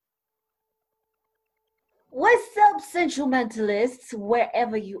What's up, Sensualmentalists,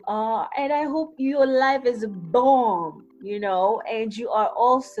 wherever you are? And I hope your life is a bomb, and you are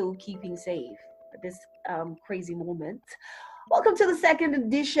also keeping safe at this crazy moment. Welcome to the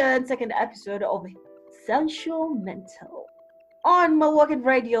second episode of Sensualmental on Milwaukee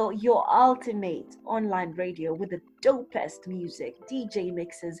Radio, your ultimate online radio with the dopest music, DJ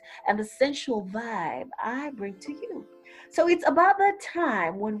mixes, and the sensual vibe I bring to you. So it's about that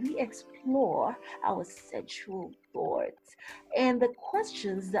time when we explore our sensual thoughts and the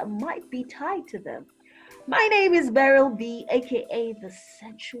questions that might be tied to them. My name is Beryl B, aka the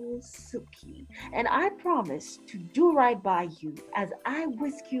Sensual Suki, and I promise to do right by you as I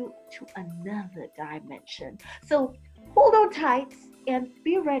whisk you to another dimension. So hold on tight and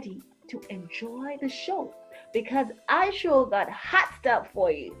be ready to enjoy the show because I sure got hot stuff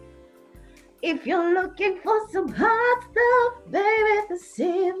for you. If you're looking for some hot stuff, baby, this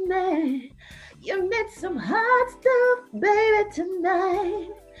evening, you need some hot stuff, baby, tonight.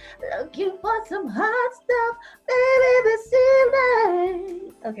 Looking for some hot stuff, baby, this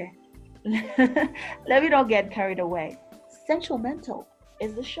evening. Okay, let me not get carried away. Sensualmental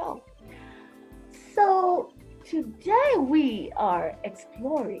is the show. So today we are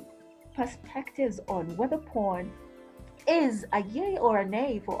exploring perspectives on whether porn is a yay or a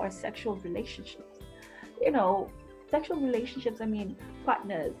nay for our sexual relationships. You know, Sexual relationships, I mean,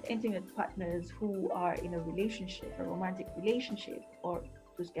 partners, intimate partners who are in a relationship, a romantic relationship, or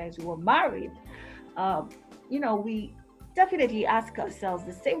those guys who are married. Um, we definitely ask ourselves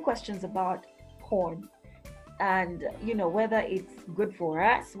the same questions about porn and whether it's good for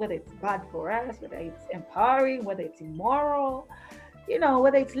us, whether it's bad for us, whether it's empowering, whether it's immoral,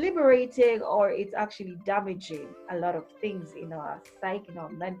 whether it's liberating or it's actually damaging a lot of things in our psyche, in our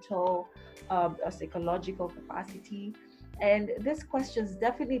mental, our psychological capacity. And these questions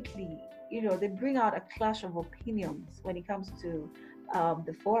definitely, they bring out a clash of opinions when it comes to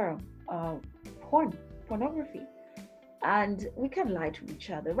the forum, uh, pornography. And we can lie to each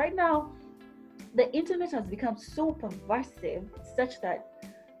other. Right now, the internet has become so pervasive such that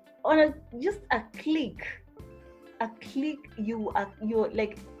on just a click you're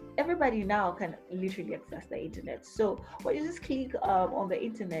like everybody now can literally access the internet. So when you just click on the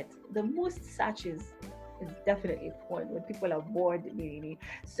internet, the most searches is definitely porn when people are bored really.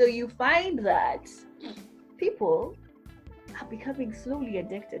 So you find that people are becoming slowly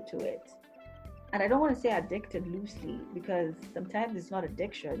addicted to it. And I don't want to say addicted loosely because sometimes it's not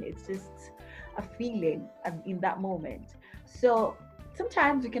addiction, it's just a feeling in that moment. So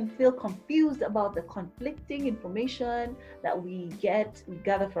sometimes we can feel confused about the conflicting information that we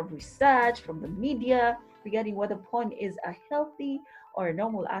gather from research, from the media, regarding whether porn is a healthy or a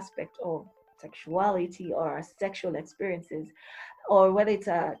normal aspect of sexuality or our sexual experiences, or whether it's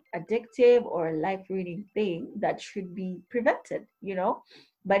a addictive or a life-ruining thing that should be prevented.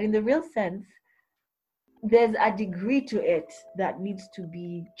 But in the real sense, there's a degree to it that needs to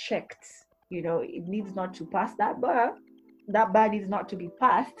be checked. It needs not to pass that bar. That bar needs not to be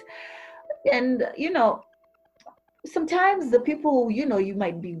passed. And sometimes the people you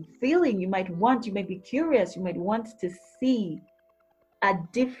might be feeling, you might be curious, you might want to see a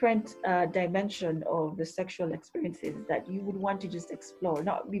different dimension of the sexual experiences that you would want to just explore,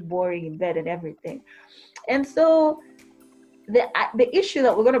 not be boring in bed and everything. And so the issue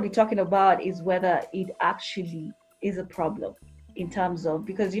that we're going to be talking about is whether it actually is a problem in terms of,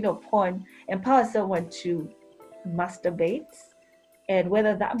 because porn empowers someone to masturbate, and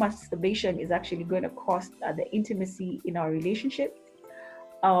whether that masturbation is actually going to cost the intimacy in our relationship,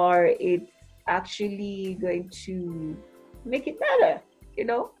 or it's actually going to make it better.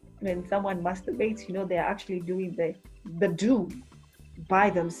 When someone masturbates, they're actually doing the do by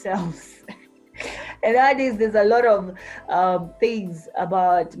themselves. And that is, there's a lot of things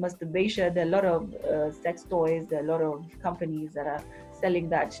about masturbation. There are a lot of sex toys. There are a lot of companies that are selling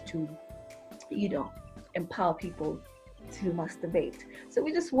that to, empower people to masturbate. So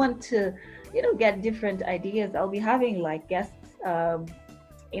we just want to, get different ideas. I'll be having like guests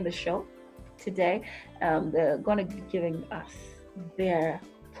in the show today. They're going to be giving us their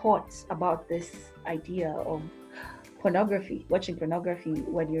thoughts about this idea of pornography, watching pornography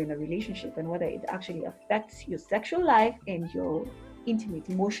when you're in a relationship, and whether it actually affects your sexual life and your intimate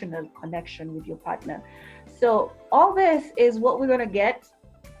emotional connection with your partner. So all this is what we're going to get.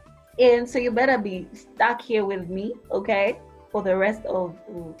 And so you better be stuck here with me, okay, for the rest of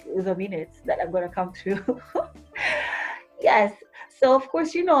the minutes that I'm going to come through. Yes. So of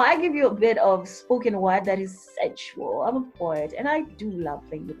course, I give you a bit of spoken word that is sensual. I'm a poet and I do love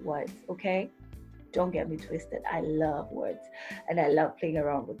playing with words, okay? Don't get me twisted. I love words and I love playing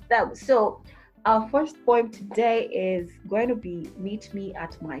around with them. So Our first poem today is going to be Meet Me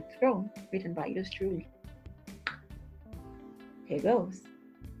at My Throne, written by yours truly. Here goes.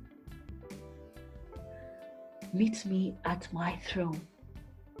 Meet me at my throne.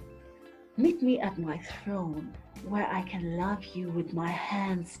 Meet me at my throne, where I can love you with my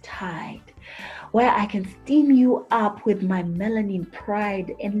hands tied, where I can steam you up with my melanin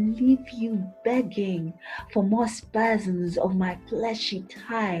pride and leave you begging for more spasms of my fleshy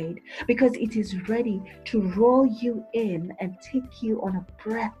tide, because it is ready to roll you in and take you on a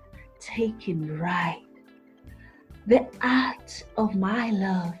breathtaking ride. The art of my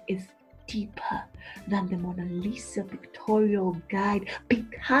love is deeper than the Mona Lisa pictorial guide.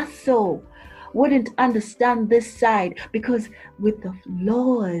 Picasso wouldn't understand this side, because with the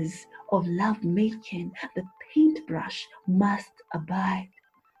laws of love making, the paintbrush must abide.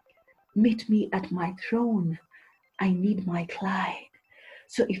 Meet me at my throne. I need my Clyde.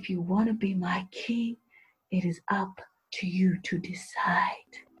 So if you want to be my king, it is up to you to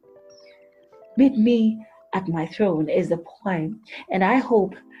decide. Meet Me at My Throne is a poem, and I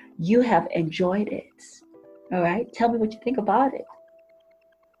hope you have enjoyed it. All right, tell me what you think about it.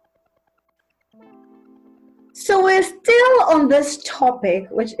 So we're still on this topic,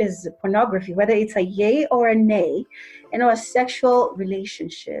 which is pornography, whether it's a yay or a nay in our sexual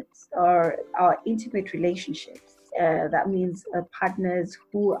relationships or our intimate relationships. That means partners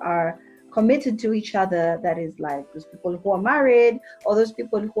who are committed to each other. That is like those people who are married, or those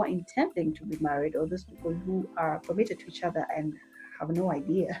people who are intending to be married, or those people who are committed to each other and have no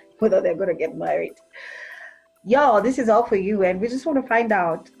idea whether they're going to get married. Y'all, this is all for you, and we just want to find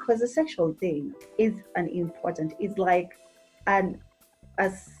out, because the sexual thing is an important, it's like an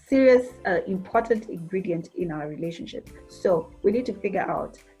a serious important ingredient in our relationship. So we need to figure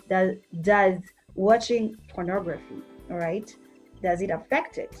out, does watching pornography, all right, does it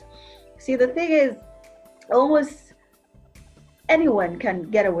affect it? See, the thing is, almost anyone can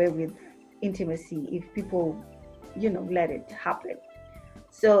get away with intimacy if people, let it happen.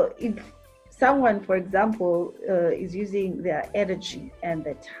 So if someone, for example, is using their energy and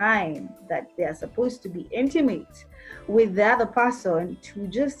the time that they are supposed to be intimate with the other person to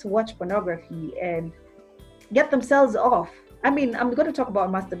just watch pornography and get themselves off. I mean, I'm going to talk about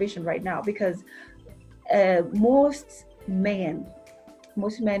masturbation right now, because most men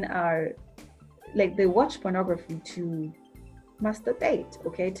are like, they watch pornography to masturbate,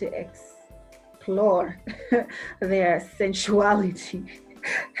 okay, to explore their sensuality.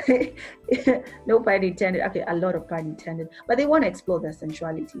 No pun intended. Okay, a lot of pun intended. But they want to explore their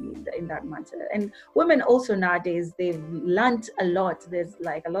sensuality in that matter. And women also nowadays, they've learned a lot. There's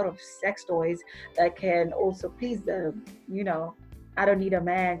like a lot of sex toys that can also please them. I don't need a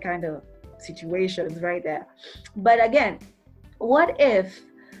man kind of situations right there. But again, what if,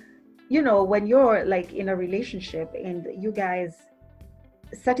 when you're like in a relationship and you guys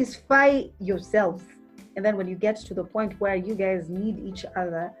satisfy yourselves, and then when you get to the point where you guys need each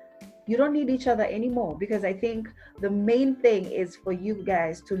other, you don't need each other anymore, because I think the main thing is for you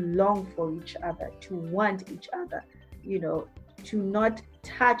guys to long for each other, to want each other, to not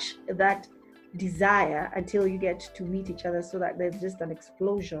touch that desire until you get to meet each other, so that there's just an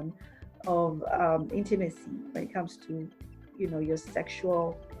explosion of intimacy when it comes to, your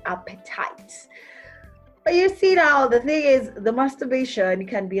sexual appetite. But you see, now the thing is, the masturbation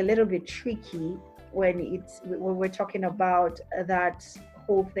can be a little bit tricky when we're talking about that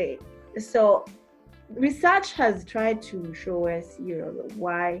whole thing. So research has tried to show us,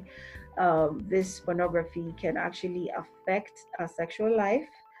 why this pornography can actually affect our sexual life.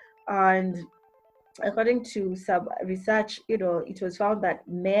 And according to some research, it was found that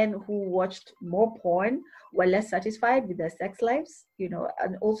men who watched more porn were less satisfied with their sex lives,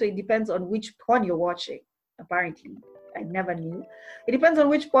 and also it depends on which porn you're watching, apparently. I never knew. It depends on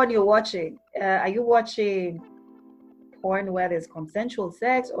which porn you're watching. Are you watching porn where there's consensual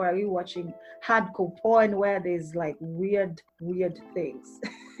sex, or are you watching hardcore porn where there's like weird things,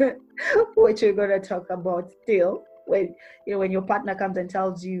 which we're gonna talk about still, when your partner comes and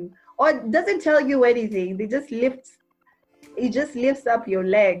tells you, or doesn't tell you anything, it just lifts up your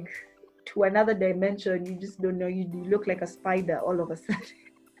leg to another dimension. You just don't know. You look like a spider all of a sudden.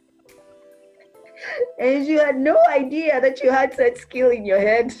 And you had no idea that you had such skill in your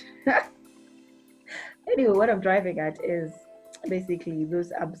head. Anyway, what I'm driving at is basically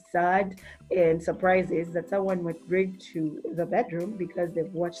those absurd and surprises that someone would bring to the bedroom because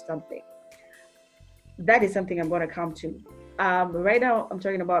they've watched something. That is something I'm going to come to. Right now, I'm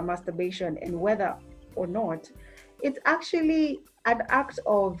talking about masturbation, and whether or not it's actually an act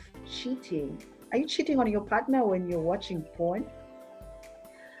of cheating. Are you cheating on your partner when you're watching porn?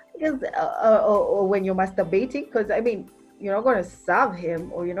 Because or when you're masturbating, because I mean, you're not going to serve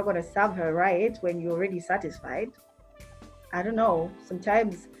him or you're not going to serve her right when you're already satisfied. I don't know.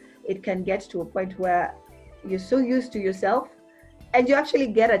 Sometimes it can get to a point where you're so used to yourself and you actually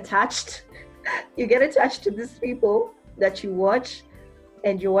get attached. You get attached to these people that you watch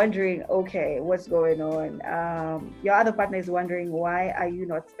and you're wondering, okay, what's going on? Your other partner is wondering, why are you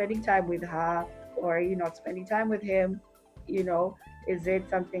not spending time with her, or are you not spending time with him? You know, is it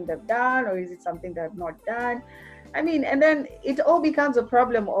something they've done, or is it something they've not done? I mean, and then it all becomes a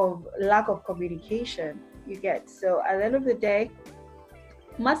problem of lack of communication. You get, so at the end of the day,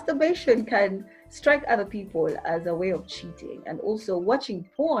 masturbation can strike other people as a way of cheating, and also watching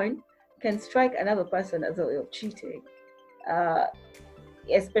porn can strike another person as a way of cheating. Uh,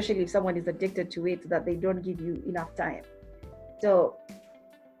 Especially if someone is addicted to it, that they don't give you enough time. So,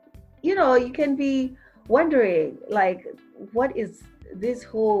 you can be wondering, like, what is this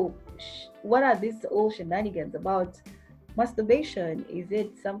whole what are these all shenanigans about masturbation? Is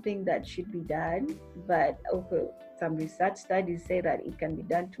it something that should be done? But okay, some research studies say that it can be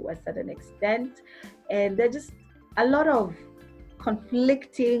done to a certain extent, and there's just a lot of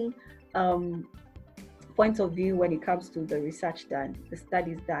conflicting um, points of view when it comes to the research done, the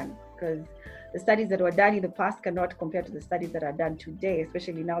studies done, because the studies that were done in the past cannot compare to the studies that are done today,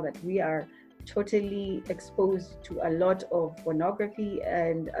 especially now that we are totally exposed to a lot of pornography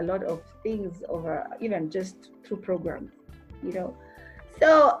and a lot of things over, even just through programs, you know.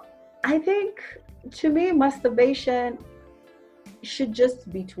 So I think, to me, masturbation should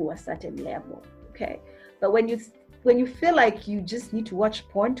just be to a certain level, okay? But when you feel like you just need to watch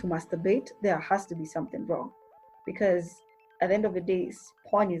porn to masturbate, there has to be something wrong, because at the end of the day,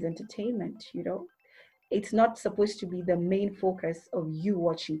 porn is entertainment. It's not supposed to be the main focus of you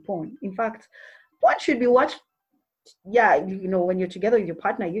watching porn. In fact, porn should be watched. Yeah, when you're together with your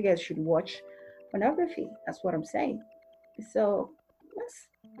partner, you guys should watch pornography. That's what I'm saying. So let's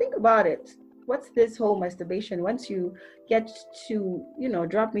think about it. What's this whole masturbation? Once you get to,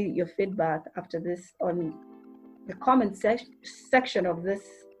 drop me your feedback after this on the comment section of this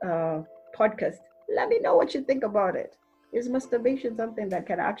podcast. Let me know what you think about it. Is masturbation something that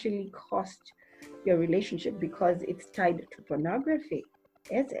can actually cost your relationship because it's tied to pornography?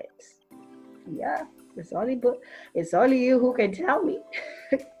 Is it? Yeah, it's only you who can tell me,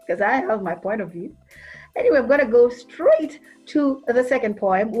 because I have my point of view. Anyway, I'm gonna go straight to the second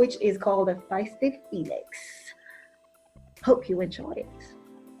poem, which is called "The Feisty Phoenix." Hope you enjoy it.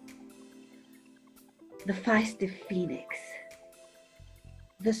 The feisty phoenix,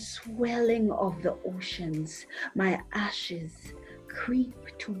 the swelling of the oceans, my ashes creep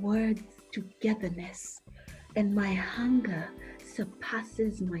towards togetherness, and my hunger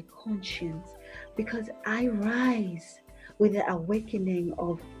surpasses my conscience, because I rise with the awakening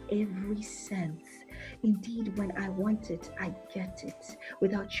of every sense. Indeed, when I want it, I get it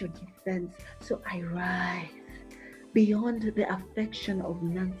without your defense, so I rise beyond the affection of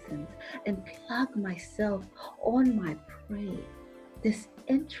nonsense and plug myself on my prey,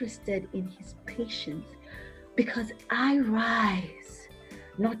 disinterested in his patience, because I rise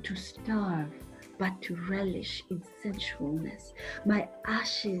not to starve but to relish in sensualness. My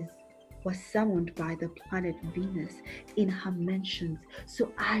ashes were summoned by the planet Venus in her mentions,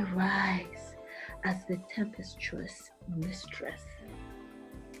 so I rise as the tempestuous mistress.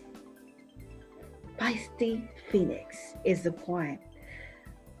 Feisty Phoenix is the poem.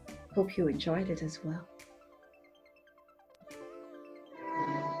 Hope you enjoyed it as well.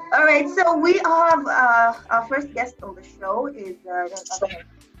 All right, so we have our first guest on the show is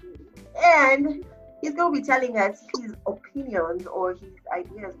and he's going to be telling us his opinions or his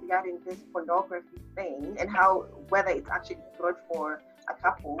ideas regarding this pornography thing, and whether it's actually good for a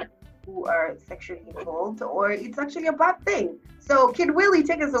couple who are sexually involved or it's actually a bad thing. So, Kid Willie,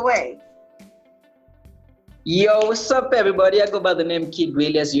 take us away. Yo, what's up, everybody? I go by the name Kid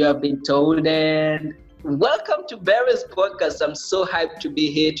Willie, as you have been told, and welcome to Barry's podcast. I'm so hyped to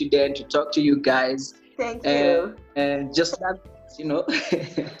be here today and to talk to you guys. Thank you. And just like,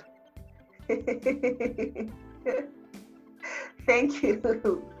 Thank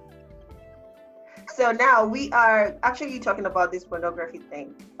you. So now we are actually talking about this pornography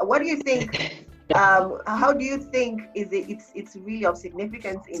thing. What do you think? How do you think it's really of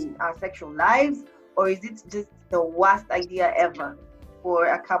significance in our sexual lives, or is it just the worst idea ever for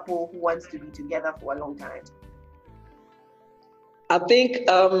a couple who wants to be together for a long time? I think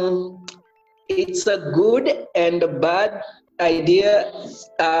it's a good and a bad idea,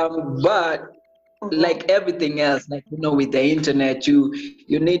 but like everything else, like with the internet, you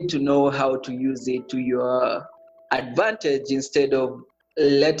need to know how to use it to your advantage instead of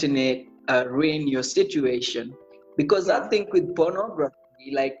letting it ruin your situation. Because I Yeah. think with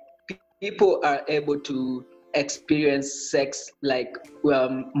pornography, like people are able to experience sex like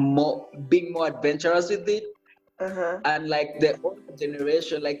more, being more adventurous with it. Uh-huh. And like the older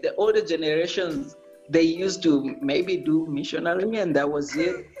generation, like the older generations, they used to maybe do missionary and that was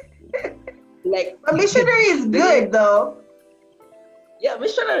it. Like But missionary is they, good though. yeah,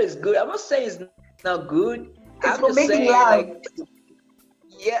 missionary is good. I'm not saying it's not good. I'm just It's for saying making like, love.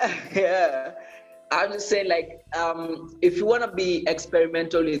 yeah, yeah. I'm just saying like, if you want to be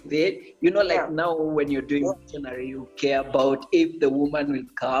experimental with it, like Yeah. now when you're doing missionary, you care about if the woman will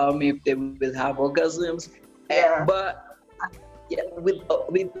come, if they will have orgasms. Yeah. But yeah, with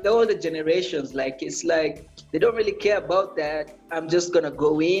all the generations, like it's like they don't really care about that. I'm just gonna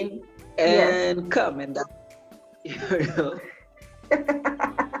go in Yes. and come and that, you know.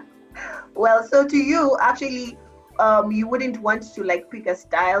 Well, so to you, actually, you wouldn't want to like pick a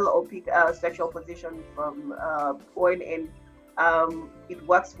style or pick a sexual position from porn, and it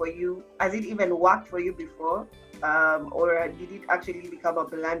works for you. Has it even worked for you before, or did it actually become a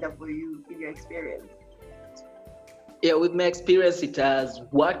blunder for you in your experience? Yeah, with my experience, it has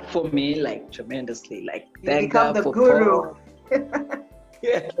worked for me like tremendously. Like, You thank become God the for guru. Paul.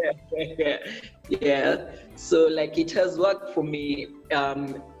 Yeah, yeah. So like it has worked for me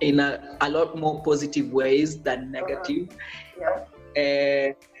in a lot more positive ways than Uh-huh. negative. Yeah.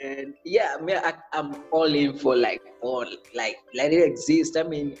 And yeah, I mean, I'm all in for like all, like let it exist. I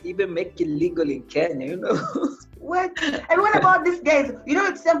mean, even make it legal in Kenya, you know. What? And what about these guys? You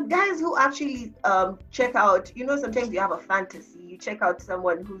know, some guys who actually check out, sometimes you have a fantasy, you check out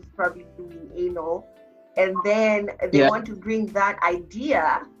someone who's probably doing anal, and then they Yeah, want to bring that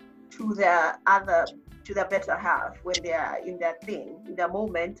idea to the other, to the better half when they are in that thing, in the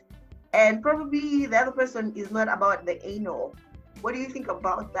moment. And probably the other person is not about the anal. What do you think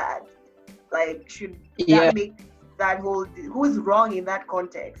about that? Like, should yeah. that make that whole, who's wrong in that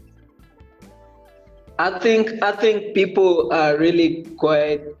context? I think people are really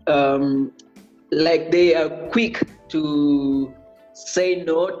quite like they are quick to say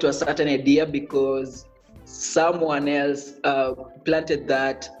no to a certain idea because someone else planted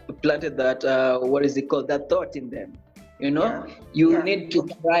that what is it called, that thought in them. You Yeah, know, you yeah. need to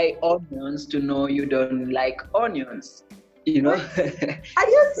try onions to know you don't like onions. You know, What? Are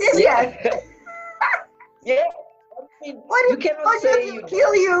you serious? yeah, yeah. I mean, What you if cannot say onions you will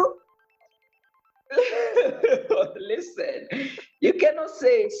kill don't. you? Listen, you cannot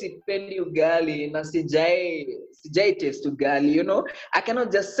say sipendi ugali na sijai taste ugali, I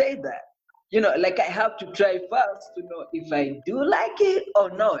cannot just say that. Like I have to try first to know if I do like it or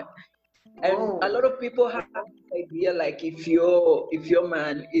not. And a Oh, lot of people have this idea like if your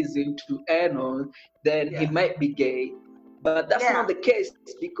man is into anal, then he yeah, might be gay. But that's not yeah. the case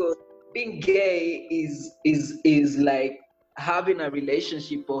because being gay is like having a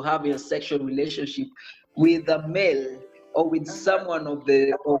relationship or having a sexual relationship with a male or with Uh-huh. someone of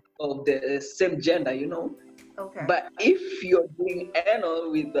the same gender. Okay. But if you're doing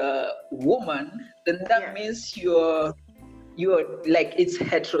anal with a woman, then that Yeah, means you're like it's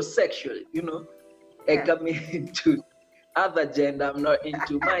heterosexual. Like yeah. I'm into other gender, I'm not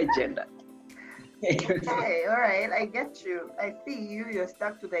into my gender. Okay, all right. I get you. I see you. You're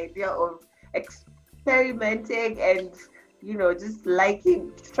stuck to the idea of experimenting and, just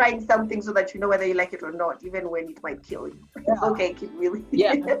liking, trying something so that you know whether you like it or not, even when it might kill you. Yeah, Okay, keep really.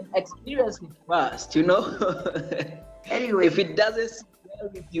 yeah, experience it first. If Anyway, it doesn't sit well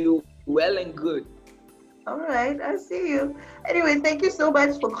with you, well and good. all right, I see you. Anyway, thank you so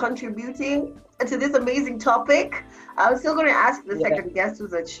much for contributing to this amazing topic. I'm still going to ask the Yeah, second guest,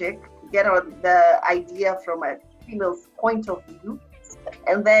 who's a chick, get on the idea from a female's point of view,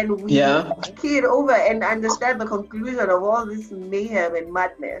 and then we yeah. key it over and understand the conclusion of all this mayhem and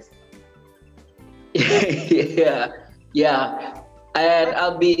madness. Yeah, yeah. And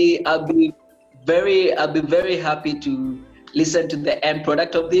I'll be very happy to listen to the end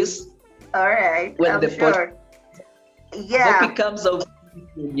product of this All right, when I'm the pod. sure. Hope Yeah, it comes out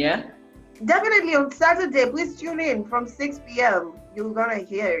soon. Yeah. definitely on Saturday. Please tune in from 6 p.m. You're gonna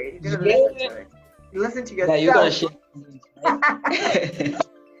hear it. You're gonna listen Yeah. to it. You listen to Yeah, you're gonna yourself. share this, right?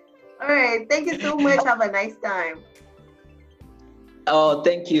 All right. Thank you so much. Have a nice time. Oh,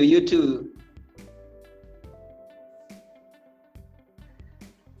 thank you. You too.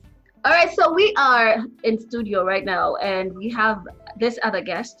 All right, so we are in studio right now, and we have this other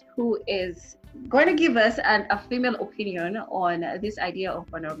guest who is going to give us a female opinion on this idea of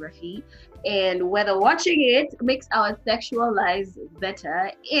pornography and whether watching it makes our sexual lives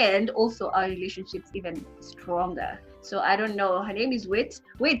better and also our relationships even stronger. So I don't know. Her name is Wit.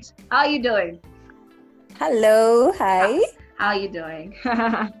 Wit, how are you doing? Hello, How, hi. how are you doing?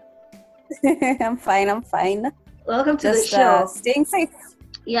 I'm fine, I'm fine. Welcome to the Just show. staying safe.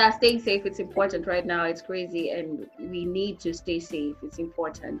 Yeah, staying safe. It's important right now. It's crazy, and we need to stay safe. It's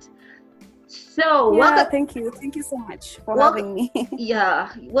important. So Yeah, welcome, thank you. Thank you so much for welcome. having me. Yeah,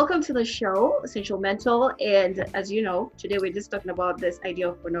 welcome to the show, Sensualmental. And as you know, today we're just talking about this idea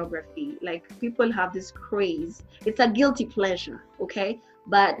of pornography. Like people have this craze. It's a guilty pleasure, okay?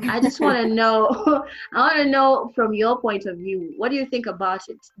 But I just want to know, I want to know from your point of view, what do you think about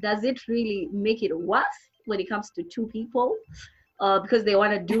it? Does it really make it worse when it comes to two people? Because they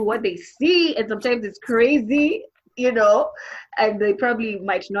want to do what they see, and sometimes it's crazy, you know, and they probably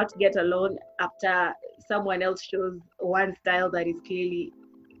might not get along after someone else shows one style that is clearly,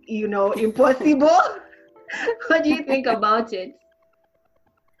 impossible. What do you think about it?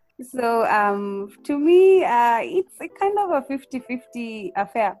 So, to me, it's a kind of a 50-50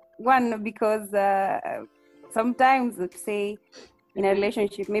 affair. One, because sometimes, let's say, in a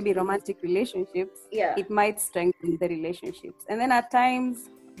relationship, maybe romantic relationships, Yeah. it might strengthen the relationships. And then at times,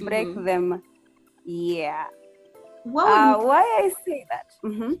 break Mhm. them. Yeah. What would, Why I say that?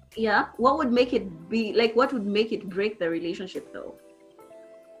 yeah, what would make it be like, what would make it break the relationship though?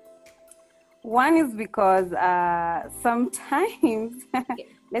 One is because sometimes,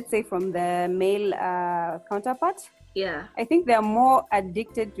 let's say from the male counterpart, Yeah. I think they're more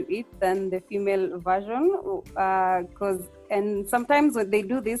addicted to it than the female version. And sometimes when they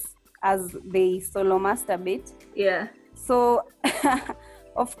do this as they solo masturbate, Yeah. so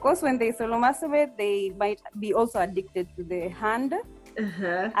of course when they solo masturbate, they might be also addicted to the hand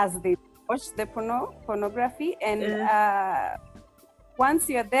as they watch the pornography. And once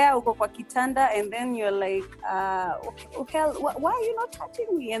you're there, uko kwa kitanda, and then you're like, okay, why are you not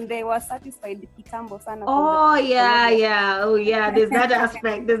touching me? And they were satisfied kitambo sana. Oh yeah, yeah. Oh yeah. There's that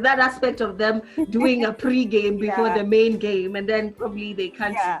aspect. There's that aspect of them doing a pre-game before the main game, and then probably they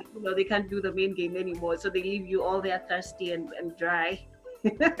can't, they can't do the main game anymore. So they leave you all there thirsty and dry.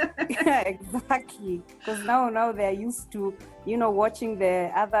 Yeah, exactly. Because now they're used to, watching the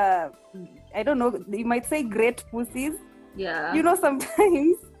other, I don't know, you might say great pussies. Yeah.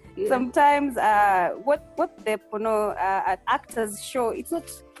 Sometimes what the actors show, it's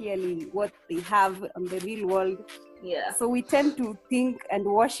not clearly what they have on the real world. Yeah. So we tend to think and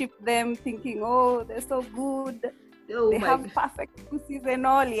worship them, thinking, oh, they're so good. They have perfect pussies and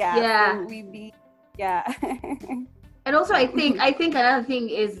all. Yeah. So And also, I think another thing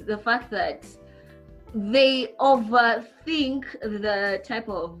is the fact that they overthink the type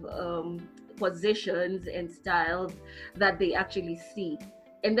of positions and styles that they actually see.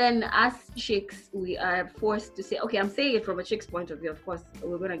 And then as chicks, we are forced to say, okay, I'm saying it from a chick's point of view, of course,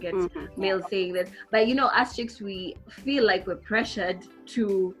 we're going to get males saying that. But, as chicks, we feel like we're pressured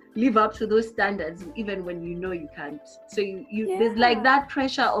to live up to those standards, even when you can't. So there's like that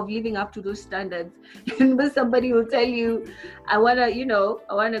pressure of living up to those standards. And somebody will tell you, I want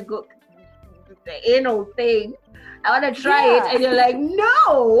to go the anal thing. I want to try it. And you're like,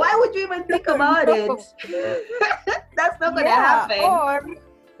 no, why would you even think about it? That's not going to happen.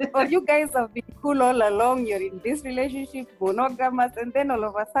 Or you guys have been cool all along, you're in this relationship, monogamous, and then all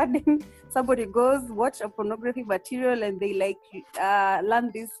of a sudden somebody goes watch a pornography material and they learn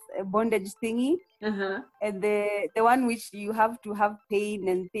this bondage thingy, and the one which you have to have pain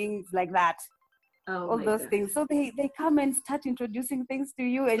and things like that. All those things. So they come and start introducing things to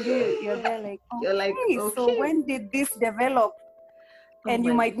you, and you're there like, okay, you're like, okay. So when did this develop? And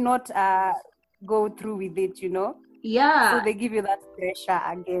you might not go through with it, Yeah. So they give you that pressure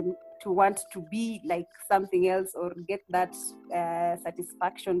again to want to be like something else or get that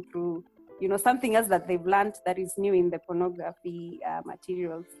satisfaction through, something else that they've learned that is new in the pornography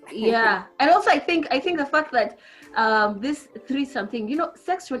materials. Yeah. And also I think the fact that this threesome thing,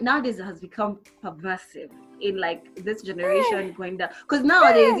 sex nowadays has become pervasive in like this generation going down, because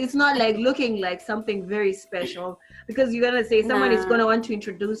nowadays it's not like looking like something very special, because you're gonna say someone is gonna want to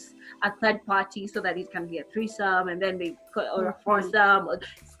introduce a third party so that it can be a threesome, and then or a foursome.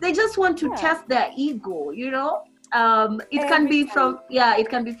 They just want to test their ego, it can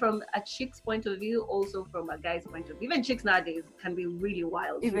be from a chick's point of view, also from a guy's point of view. Even chicks nowadays can be really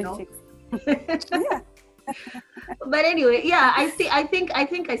wild, chicks. But anyway, I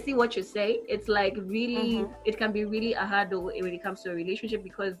think I see what you say. It's like really it can be really a hurdle when it comes to a relationship,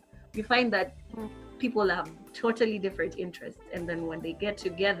 because you find that people have totally different interests, and then when they get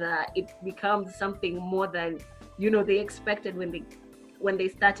together it becomes something more than they expected when they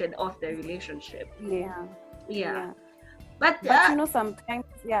started off their relationship. Yeah. But you know, sometimes,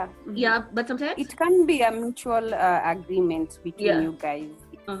 yeah. Yeah, but sometimes It can be a mutual agreement between you guys.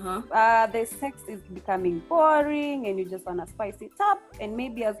 The sex is becoming boring and you just want to spice it up, and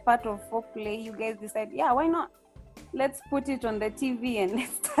maybe as part of foreplay you guys decide, yeah, why not, let's put it on the TV and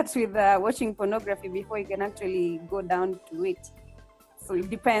let's start with watching pornography before you can actually go down to it. So it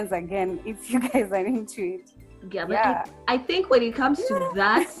depends again if you guys are into it. Yeah, but I think when it comes to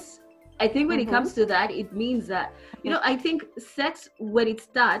that, it means that, you know, I think sex, when it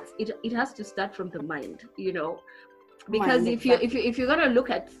starts, it has to start from the mind, you know, because if you're gonna look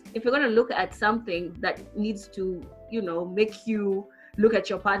at something that needs to, you know, make you look at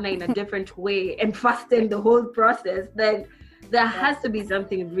your partner in a different way and fasten the whole process, then there has to be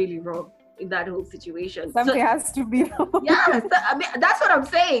something really wrong in that whole situation. Something has to be wrong. Yeah, I mean, that's what I'm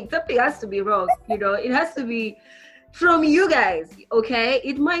saying. Something has to be wrong. You know, it has to be from you guys, okay?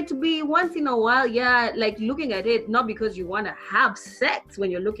 It might be once in a while, yeah, like looking at it, not because you want to have sex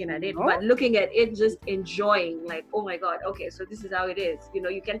when you're looking at it, but looking at it, just enjoying, like, oh my God, okay, so this is how it is. You know,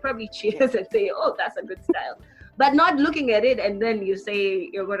 you can probably cheers and say, oh, that's a good style. But not looking at it and then you say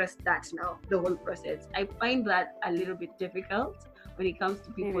you're going to start now the whole process. I find that a little bit difficult when it comes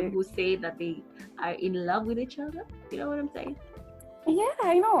to people who say that they are in love with each other. You know what I'm saying? Yeah,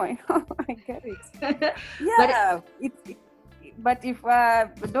 I know. I get it. Yeah, but if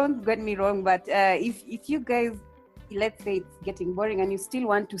don't get me wrong, but if you guys, let's say it's getting boring and you still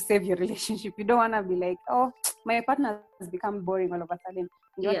want to save your relationship, you don't want to be like, oh, my partner has become boring all of a sudden.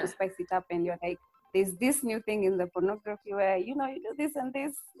 You want to spice it up, and you're like, there's this new thing in the pornography where, you know, you do this and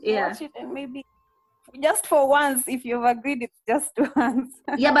this, you watch it, and maybe just for once, if you've agreed, it's just once.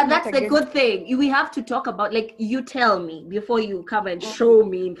 Yeah, but that's the good thing. We have to talk about, like, you tell me before you come and show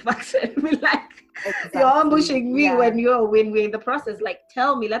me, in fact, be like, you're ambushing me when we're in the process. Like,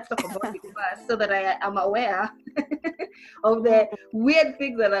 tell me, let's talk about it first, so that I am aware of the weird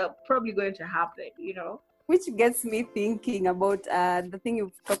things that are probably going to happen, you know? Which gets me thinking about the thing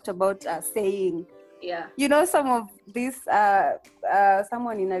you've talked about, saying. Yeah. You know, some of this,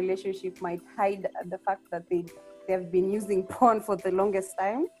 someone in a relationship might hide the fact that they've been using porn for the longest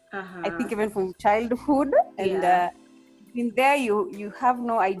time. I think even from childhood. And in there, you have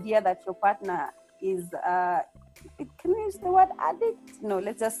no idea that your partner is, can we use the word addict? No,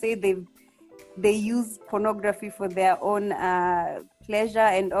 let's just say they use pornography for their own pleasure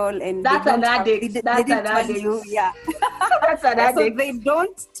and all, and that's an addict. They didn't tell you, that's an addict. So they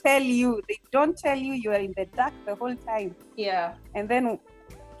don't tell you you are in the dark the whole time. Yeah. And then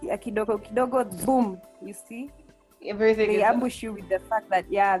kidogo, boom, you see, everything. They ambush you with the fact that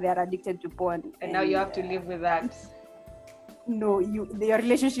they are addicted to porn, and now you have to live with that. No, your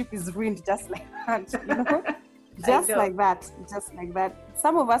relationship is ruined just like that, you know. Just like that.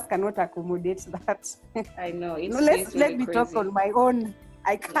 Some of us cannot accommodate that. I know. Let me talk on my own.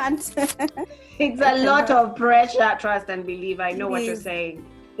 I can't. It's a lot of pressure. Trust and believe. I know what you're saying.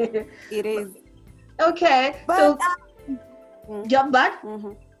 It is. Okay. But,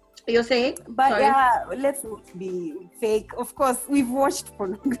 you're saying? But sorry. Let's not be fake. Of course, we've watched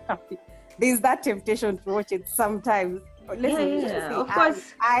pornography. There's that temptation to watch it sometimes. Of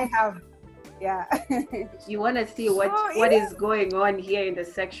course. I have. Yeah. You want to see what is going on here in the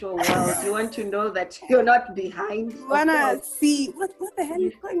sexual world. You want to know that you're not behind. You want to see what the hell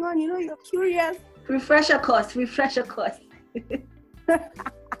is going on. You know, you're curious. Refresher course.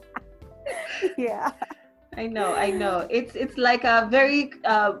 Yeah. I know. It's like a very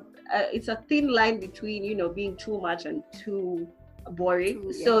it's a thin line between, you know, being too much and too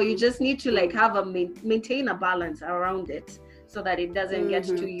boring. So you just need to like have maintain a balance around it, so that it doesn't get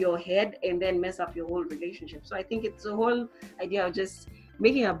to your head and then mess up your whole relationship. So I think it's the whole idea of just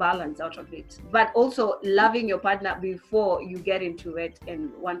making a balance out of it, but also loving your partner before you get into it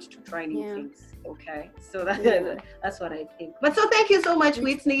and want to try new things. Okay, so that's what I think. But so thank you so much,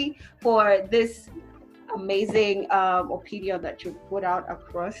 Whitney, for this amazing opinion that you put out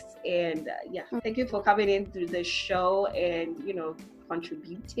across, and thank you for coming in through the show and, you know,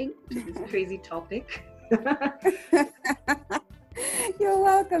 contributing to this crazy topic. You're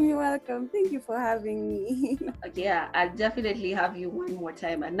welcome. Thank you for having me. Yeah, I'll definitely have you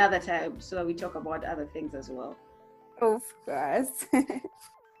another time, so that we talk about other things as well. Of course.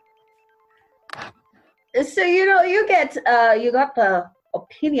 So, you know, you got the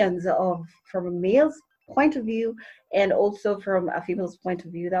opinions from a male's point of view and also from a female's point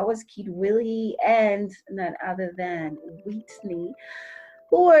of view. That was Kid Willie and none other than Whitney.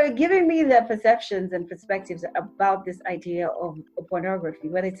 who were giving me their perceptions and perspectives about this idea of pornography,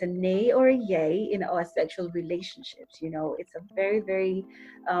 whether it's a nay or a yay in our sexual relationships. It's a very, very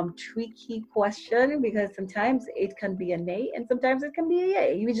tricky question, because sometimes it can be a nay and sometimes it can be a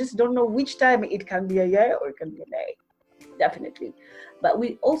yay. You just don't know which time it can be a yay or it can be a nay, definitely. But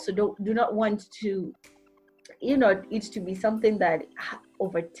we also do not want to, it to be something that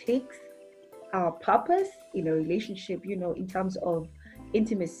overtakes our purpose in a relationship, in terms of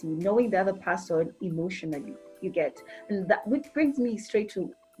intimacy, knowing the other person emotionally, you get. And that, which brings me straight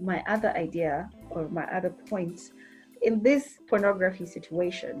to my other idea or my other points in this pornography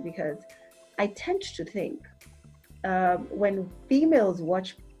situation, because I tend to think when females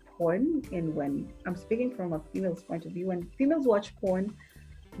watch porn, and when I'm speaking from a female's point of view, when females watch porn,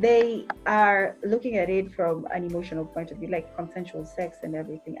 they are looking at it from an emotional point of view, like consensual sex and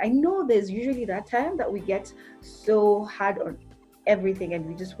everything. I know there's usually that time that we get so hard on everything and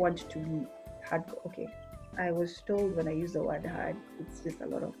we just want to be hard. Okay, I was told when I use the word hard, it's just a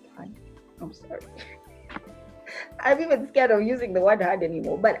lot of fun. I'm sorry. I'm even scared of using the word hard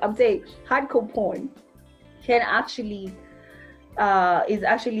anymore, but I'm saying hardcore porn can actually is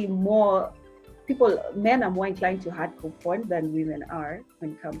actually more men are more inclined to hardcore porn than women are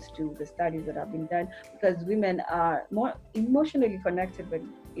when it comes to the studies that have been done, because women are more emotionally connected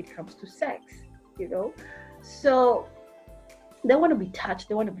when it comes to sex, so they want to be touched,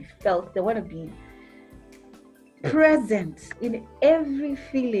 they want to be felt, they want to be present in every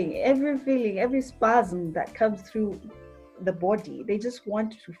feeling, every spasm that comes through the body. They just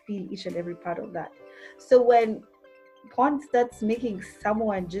want to feel each and every part of that. So when porn starts making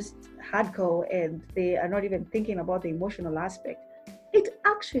someone just hardcore and they are not even thinking about the emotional aspect, it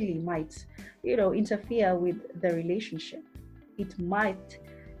actually might, interfere with the relationship. It might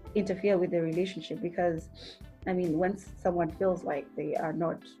interfere with the relationship, because, once someone feels like they are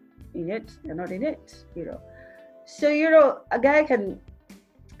not in it, they're not in it, So, a guy can,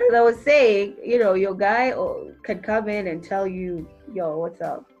 as I was saying, your guy can come in and tell you, yo, what's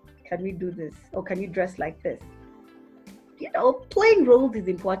up? Can we do this? Or can you dress like this? Playing roles is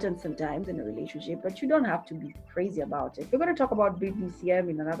important sometimes in a relationship, but you don't have to be crazy about it. We're going to talk about BDSM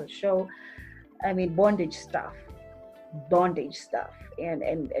in another show. Bondage stuff,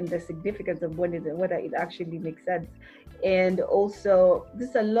 and the significance of bondage and whether it actually makes sense. And also,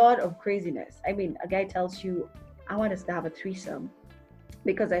 there's a lot of craziness. a guy tells you, I want us to have a threesome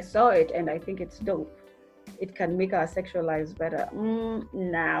because I saw it and I think it's dope. It can make our sexual lives better.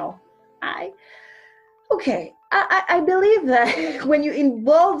 Okay, I believe that when you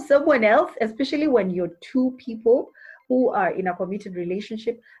involve someone else, especially when you're two people who are in a committed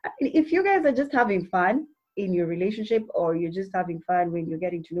relationship, if you guys are just having fun in your relationship, or you're just having fun when you're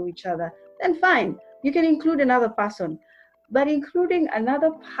getting to know each other, then fine, you can include another person. But including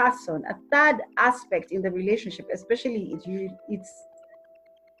another person, a third aspect in the relationship, especially it's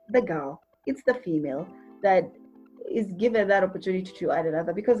the girl, it's the female that is given that opportunity to add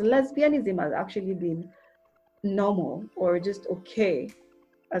another, because lesbianism has actually been normal or just okay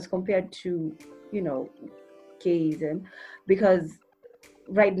as compared to gayism, because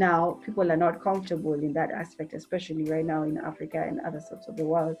right now people are not comfortable in that aspect, especially right now in Africa and other sorts of the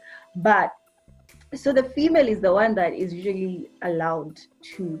world. But so the female is the one that is usually allowed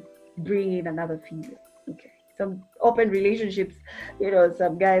to bring in another female. Okay, some open relationships,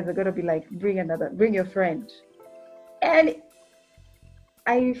 some guys are gonna be like, bring your friend. And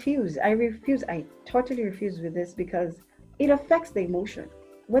I totally refuse with this, because it affects the emotion.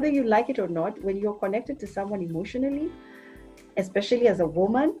 Whether you like it or not, when you're connected to someone emotionally, especially as a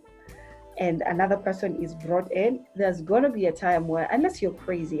woman, and another person is brought in, there's going to be a time where, unless you're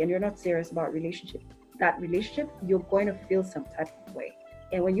crazy and you're not serious about that relationship, you're going to feel some type of way.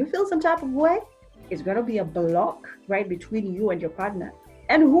 And when you feel some type of way, it's going to be a block right between you and your partner.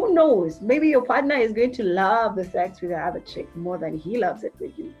 And who knows, maybe your partner is going to love the sex with the other chick more than he loves it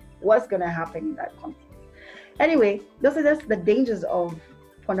with you. What's going to happen in that context? Anyway, those are just the dangers of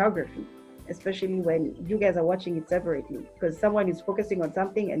pornography, especially when you guys are watching it separately, because someone is focusing on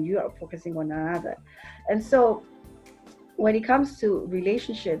something and you are focusing on another. And so when it comes to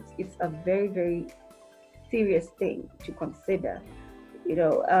relationships, it's a very, very serious thing to consider.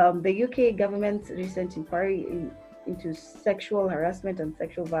 The UK government's recent inquiry into sexual harassment and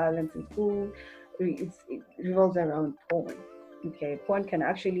sexual violence in school, it revolves around porn. Okay, porn can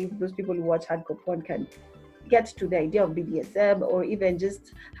actually, those people who watch hardcore porn can get to the idea of BDSM, or even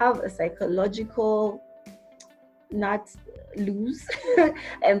just have a psychological not lose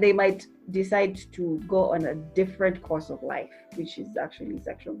and they might decide to go on a different course of life, which is actually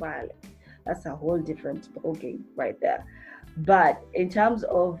sexual violence. That's a whole different ballgame right there. But in terms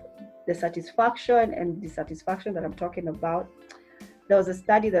of the satisfaction and dissatisfaction that I'm talking about, there was a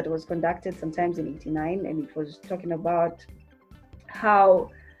study that was conducted sometimes in '89, and it was talking about how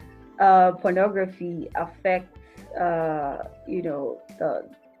pornography affects, the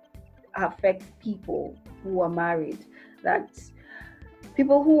affects people who are married. That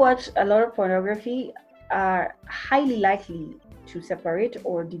people who watch a lot of pornography are highly likely to separate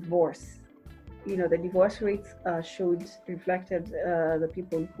or divorce. The divorce rates showed reflected the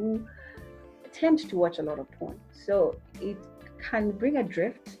people who tend to watch a lot of porn. So it can bring a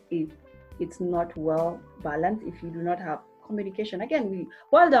drift if it's not well balanced, if you do not have communication. Again, we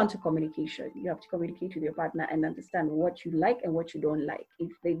boil down to communication. You have to communicate with your partner and understand what you like and what you don't like.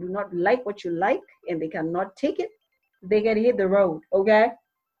 If they do not like what you like and they cannot take it, they can hit the road, okay?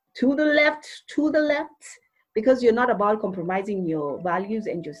 To the left, because you're not about compromising your values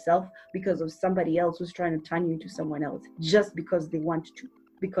and yourself because of somebody else who's trying to turn you into someone else just because they want to,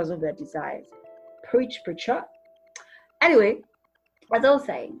 because of their desires. Preach, preacher. Anyway, as I was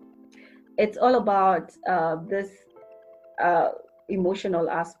saying, it's all about this uh, emotional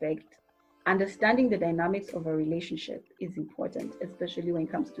aspect. Understanding the dynamics of a relationship is important, especially when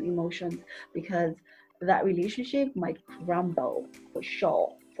it comes to emotions, because that relationship might crumble for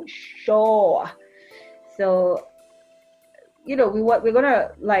sure, for sure. So, we're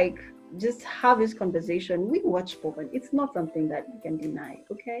gonna like just have this conversation. We watch porn. It's not something that we can deny.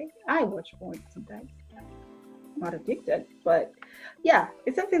 Okay, I watch porn sometimes. I'm not addicted, but yeah,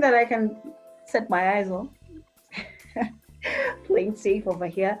 it's something that I can set my eyes on. Playing safe over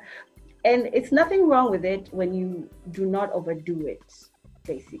here. And it's nothing wrong with it when you do not overdo it.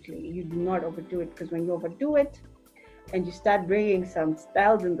 Basically, you do not overdo it, because when you overdo it and you start bringing some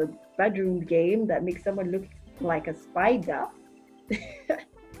styles in the bedroom game that make someone look like a spider,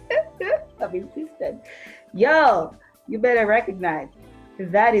 I've insisted, yo, you better recognize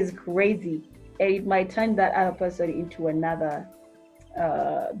that is crazy, and it might turn that other person into another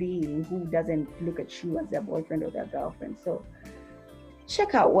being who doesn't look at you as their boyfriend or their girlfriend. So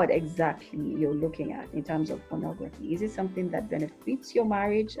check out what exactly you're looking at in terms of pornography. Is it something that benefits your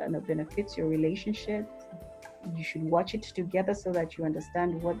marriage and that benefits your relationship? You should watch it together so that you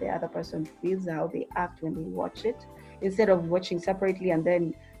understand what the other person feels, how they act when they watch it, instead of watching separately and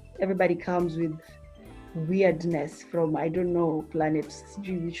then everybody comes with weirdness from, I don't know, planets,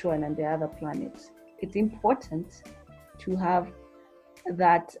 which one and the other planets. It's important to have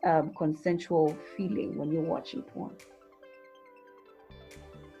that consensual feeling when you're watching porn.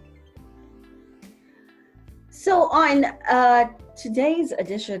 So on today's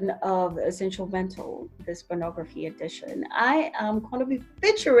edition of Sensualmental, this pornography edition, I am going to be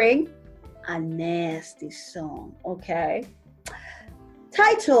featuring a nasty song, okay?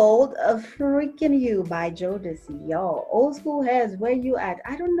 Titled Freaking You by Jodeci. Yo, old school heads, where you at?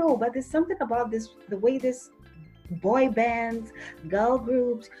 I don't know, but there's something about this, the way this boy bands, girl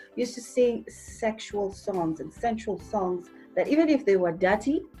groups used to sing sexual songs and sensual songs that even if they were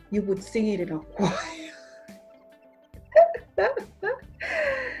dirty, you would sing it in a choir.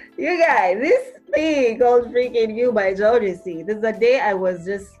 You guys, this thing called Freaking You by Jodeci. There's a day I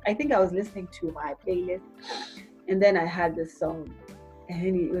think I was listening to my playlist, and then I had this song,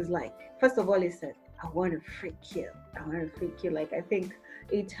 and it was like, first of all, it said, I want to freak you. I want to freak you, like I think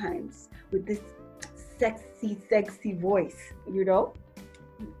 8 times with this sexy voice,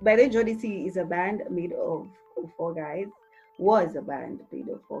 By the way, Jodeci is a band made of 4 guys, was a band made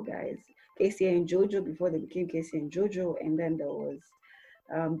of 4 guys. Casey and Jojo before they became Casey and Jojo, and then there was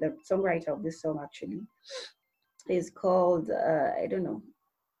the songwriter of this song actually is called I don't know.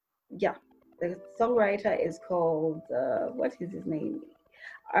 Yeah, the songwriter is called what is his name?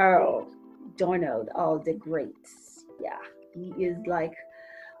 Earl Donald. Oh, the Great. Yeah, he is like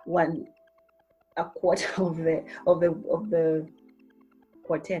a quarter of the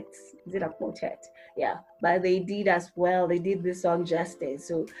quartets. Is it a quartet? Yeah, but they did as well. They did this song justice.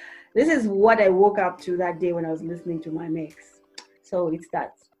 So this is what I woke up to that day when I was listening to my mix. So it's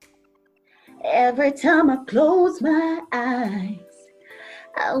that. Every time I close my eyes,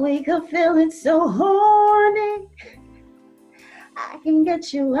 I wake up feeling so horny. I can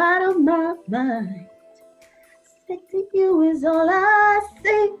get you out of my mind. Stick to you is all I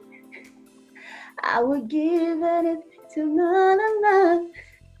see. I would give anything to none.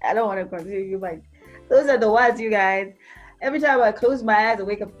 I don't want to continue, but those are the words, you guys. Every time I close my eyes, I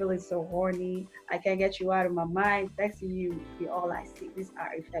wake up feeling so horny. I can't get you out of my mind. Thanks to you, you're all I see. These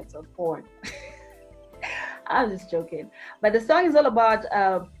are effects of porn. I'm just joking. But the song is all about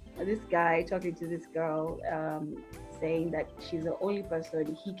this guy talking to this girl, saying that she's the only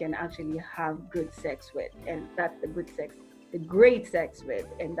person he can actually have good sex with. And that's the good sex the great sex with,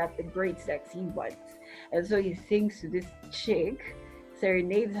 and that's the great sex he wants. And so he sings to this chick,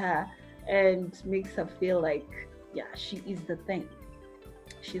 serenades her, and makes her feel like, yeah, she is the thing.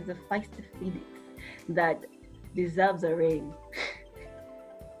 She's a feisty phoenix that deserves a ring.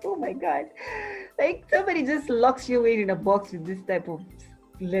 Oh my God. Like somebody just locks you in a box with this type of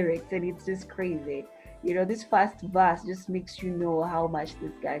lyrics, and it's just crazy. This fast verse just makes you know how much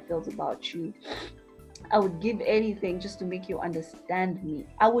this guy feels about you. I would give anything just to make you understand me.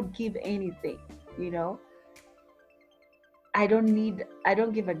 I would give anything, you know. I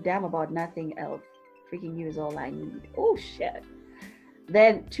don't give a damn about nothing else. Freaking you is all I need. Oh shit.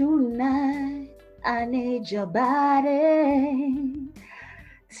 Then tonight I need your body.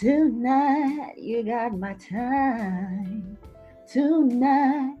 Tonight you got my time.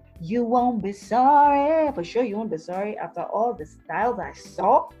 Tonight you won't be sorry. For sure you won't be sorry after all the styles I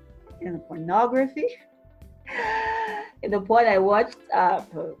saw in the pornography. In the porn I watched,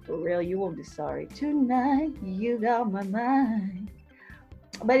 for real, you won't be sorry. Tonight you got my mind.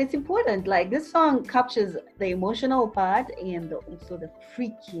 But it's important, like this song captures the emotional part and also the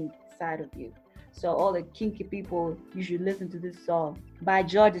freaky side of you. So all the kinky people, you should listen to this song by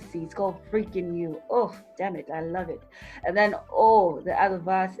Jodeci. It's called Freaking You. Oh, damn it, I love it. And then, the other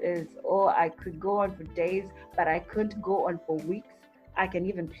verse is, I could go on for days, but I couldn't go on for weeks. I can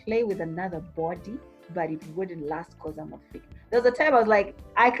even play with another body, but it wouldn't last because I'm a freak. There was a time I was like,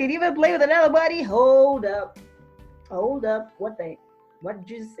 I could even play with another body. Hold up. What did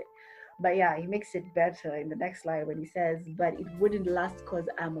you say? But yeah, he makes it better in the next line when he says, but it wouldn't last because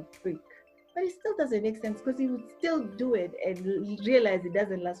I'm a freak. But it still doesn't make sense because he would still do it and he realized it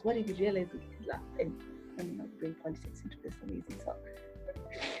doesn't last. What if he realized it lasts? And I'm not bring politics into this amazing song.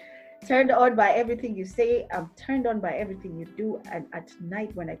 Turned on by everything you say, I'm turned on by everything you do, and at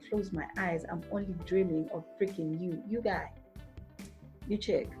night when I close my eyes, I'm only dreaming of freaking you. You guy, you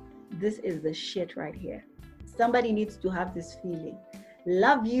chick, this is the shit right here. Somebody needs to have this feeling.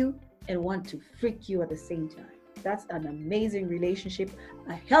 Love you and want to freak you at the same time. That's an amazing relationship,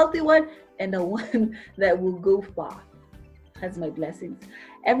 a healthy one, and a one that will go far. That's my blessings.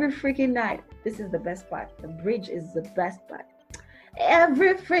 Every freaking night, this is the best part. The bridge is the best part.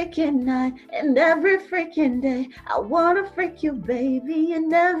 Every freaking night and every freaking day, I wanna freak you, baby,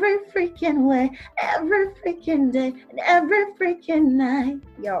 in every freaking way. Every freaking day and every freaking night.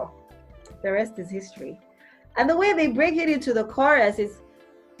 Yo, the rest is history. And the way they break it into the chorus is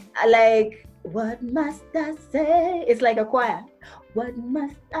like, what must I say? It's like a choir. What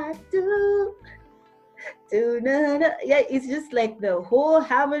must I do? Yeah, it's just like the whole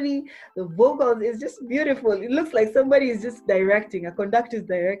harmony, the vocals is just beautiful. It looks like somebody is just directing, a conductor is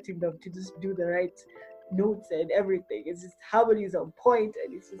directing them to just do the right notes and everything. It's just harmony is on point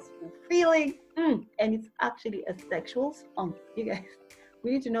and it's just fulfilling. And it's actually a sexual song. You guys,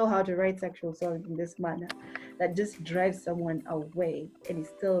 we need to know how to write sexual songs in this manner that just drives someone away and it's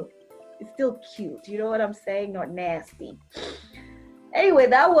still cute. You know what I'm saying? Not nasty. Anyway,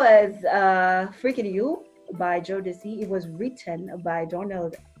 that was Freaking You by Jodeci. It was written by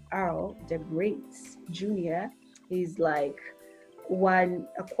Donald Earl the Great Jr. He's like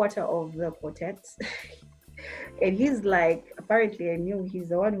a quarter of the quartet. And he's like, apparently I knew he's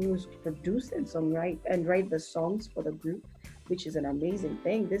the one who's produced and write the songs for the group, which is an amazing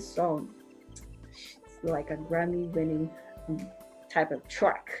thing. This song, it's like a Grammy winning type of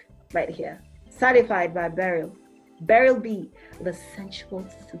track right here. Certified by Beryl B, the sensual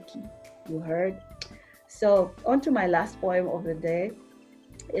Suki. You heard? So on to my last poem of the day.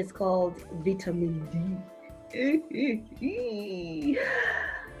 It's called Vitamin D.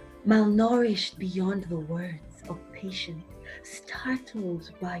 Malnourished beyond the words of patience, startled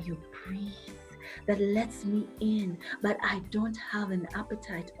by your breeze that lets me in, but I don't have an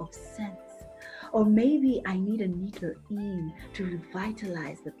appetite of sense. Or maybe I need a needle in to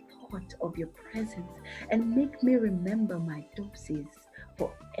revitalize the thought of your presence and make me remember my doses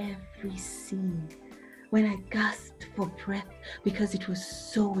for every scene. When I gasped for breath because it was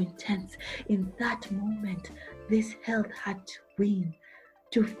so intense, in that moment, this health had to win,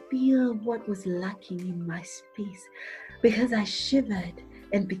 to feel what was lacking in my space, because I shivered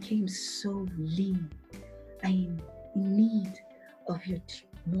and became so lean. I am in need of your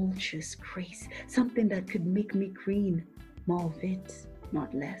tumultuous grace, something that could make me green, more of it,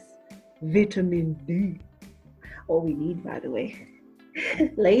 not less. Vitamin D. All we need, by the way.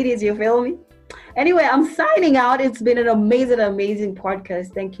 Ladies, you feel me? Anyway, I'm signing out. It's been an amazing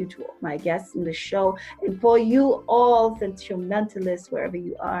podcast. Thank you to my guests in the show. And for you all sentimentalists, wherever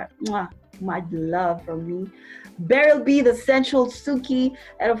you are, mwah, my love from me. Beryl B, the Sensual Suki.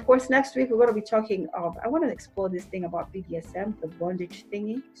 And of course, next week we're going to be talking of, I want to explore this thing about BDSM, the bondage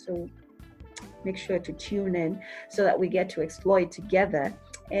thingy. So make sure to tune in so that we get to explore it together.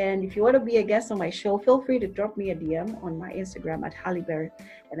 And if you want to be a guest on my show, feel free to drop me a DM on my Instagram at Halliberry.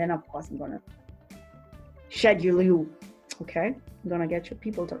 And then, of course, I'm going to schedule you. Okay? I'm going to get your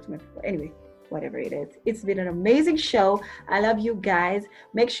people, talk to my people. Anyway, whatever it is. It's been an amazing show. I love you guys.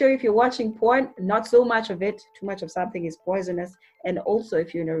 Make sure if you're watching porn, not so much of it. Too much of something is poisonous. And also,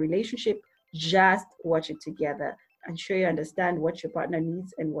 if you're in a relationship, just watch it together. Ensure you understand what your partner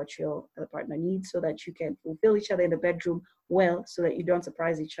needs and what your other partner needs so that you can fulfill each other in the bedroom well, so that you don't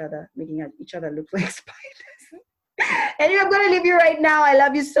surprise each other, making each other look like spiders. Anyway, I'm going to leave you right now. I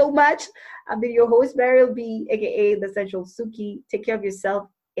love you so much. I've been your host, Beryl B, aka The Sensual Suki. Take care of yourself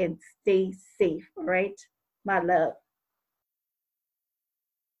and stay safe, all right? My love.